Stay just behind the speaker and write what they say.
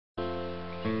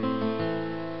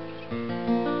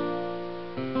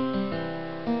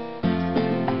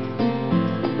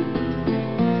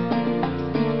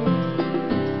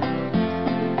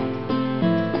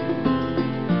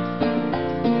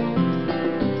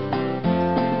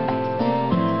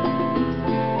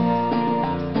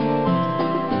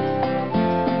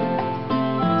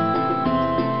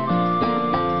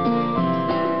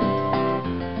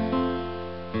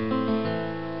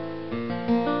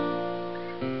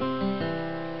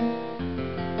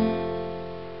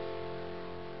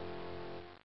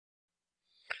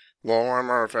Hello, I'm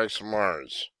Artifacts of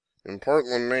Mars. In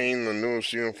Portland, Maine, the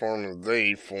newest uniform of the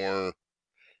day for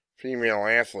female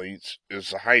athletes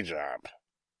is the hijab.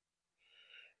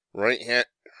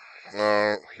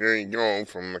 Here you go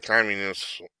from the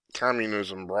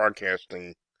Communism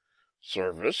Broadcasting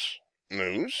Service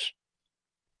News.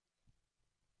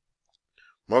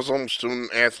 Muslim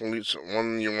student athletes at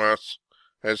one U.S.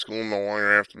 high school no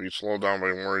longer have to be slowed down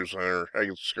by worries that their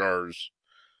head scars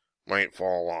might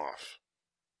fall off.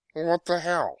 Well, what the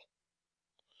hell?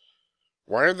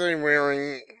 Why are they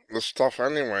wearing this stuff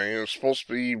anyway? It's supposed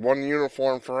to be one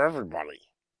uniform for everybody.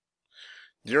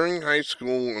 Deering High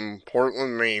School in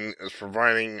Portland, Maine is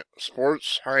providing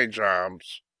sports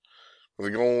hijabs with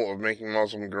the goal of making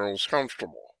Muslim girls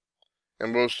comfortable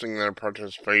and boosting their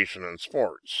participation in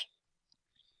sports.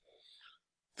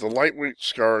 The lightweight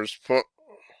scarves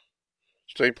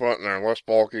stay put and are less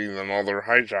bulky than other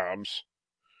hijabs.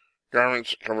 Garments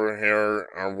that cover hair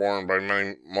are worn by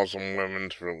many Muslim women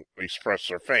to express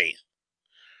their faith.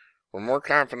 We're more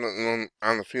confident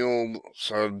on the field,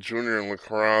 said junior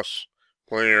lacrosse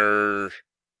player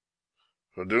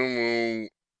Hudumu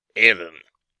Aden.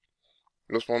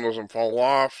 This one doesn't fall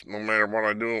off. No matter what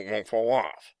I do, it won't fall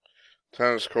off.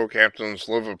 Tennis co-captains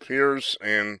Liv Pierce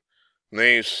and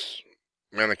Nace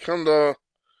Manakunda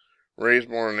raised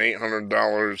more than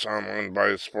 $800 online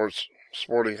by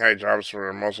sporting hijabs for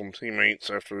their Muslim teammates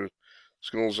after the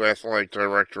school's athletic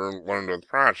director learned of the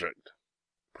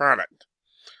product.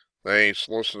 They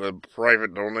solicited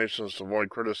private donations to avoid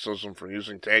criticism for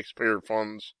using taxpayer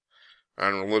funds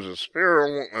on religious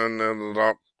apparel and ended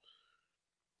up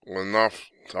with enough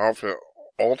to outfit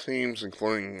all teams,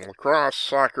 including lacrosse,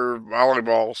 soccer,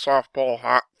 volleyball,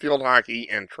 softball, field hockey,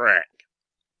 and track.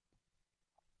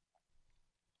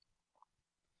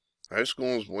 High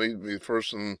school is believed to be the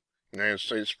first in the United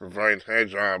States to provide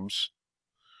hijabs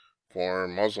for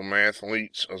Muslim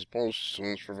athletes as opposed to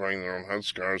students providing their own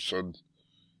headscarves, said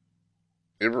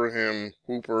Ibrahim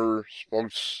Hooper,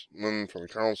 spokesman for the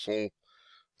Council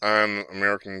on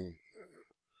American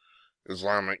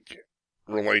Islamic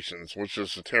Relations, which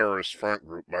is a terrorist front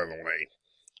group, by the way.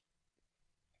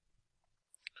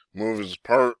 The move is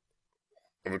part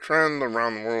of a trend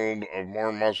around the world of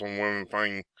more Muslim women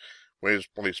finding ways to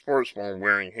play sports while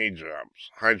wearing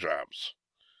hijabs.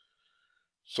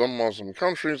 Some Muslim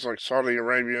countries, like Saudi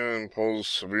Arabia, impose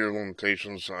severe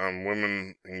limitations on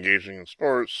women engaging in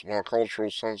sports, while cultural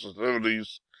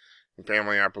sensitivities and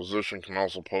family opposition can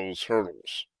also pose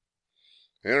hurdles.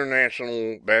 The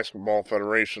International Basketball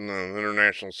Federation and the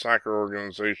International Soccer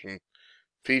Organization,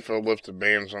 FIFA, lifted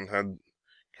bans on head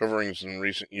coverings in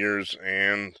recent years,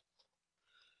 and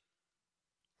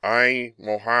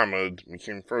Mohammed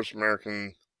became the first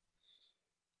American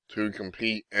to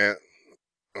compete at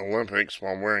Olympics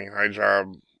while wearing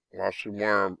hijab, while she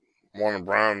won a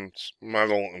bronze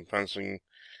medal in fencing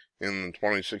in the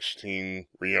 2016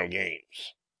 Rio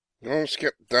Games. Going to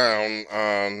skip down,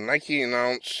 Nike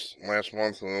announced last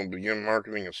month that they'll begin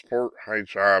marketing a sport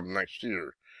hijab next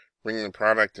year, bringing the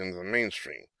product into the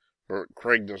mainstream. But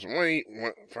Craig doesn't wait,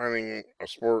 finding a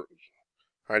sport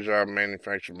hijab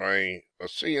manufactured by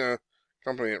ASEA,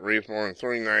 company that raised more than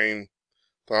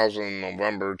 $39,000 in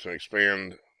November to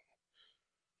expand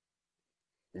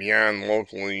beyond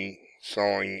locally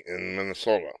selling in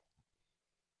Minnesota.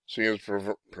 She is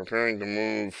preparing to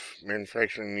move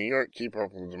manufacturing in New York, keep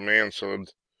up with demand,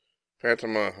 said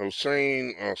Fatima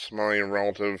Hossein, a Somali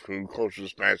relative who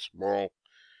coaches basketball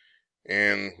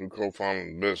and who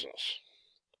co-founded the business.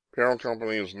 Apparel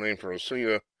company is named for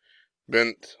ASEA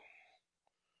Bint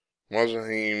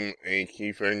Muzahim, a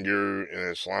key figure in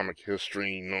Islamic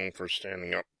history known for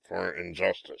standing up for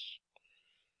injustice.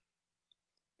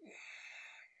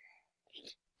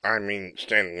 I mean,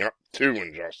 standing up to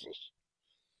injustice.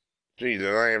 Gee,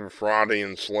 did I have a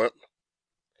Freudian slip?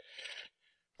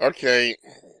 Okay,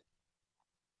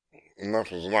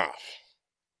 enough is enough.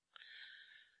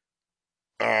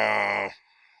 Now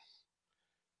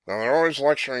they're always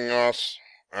lecturing us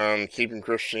on keeping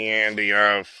Christianity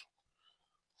out of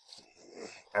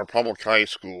our public high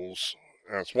schools.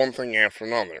 That's one thing after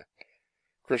another.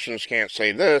 Christians can't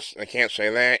say this, they can't say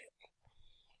that,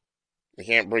 they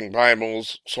can't bring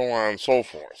Bibles, so on and so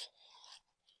forth.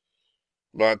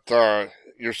 But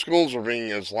your schools are being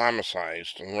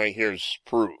Islamicized, and right here's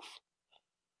proof.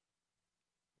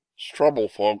 It's trouble,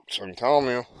 folks, I'm telling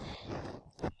you.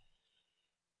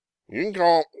 You can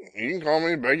call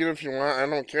me bigot if you want, I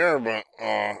don't care, but,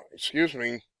 excuse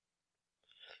me.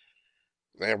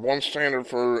 They have one standard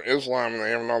for Islam and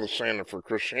they have another standard for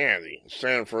Christianity. The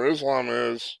standard for Islam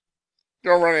is,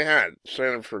 go right ahead. The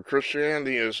standard for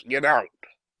Christianity is, get out.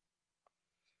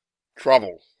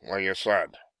 trouble, like I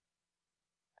said.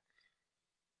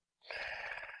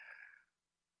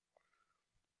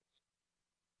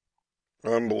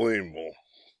 Unbelievable.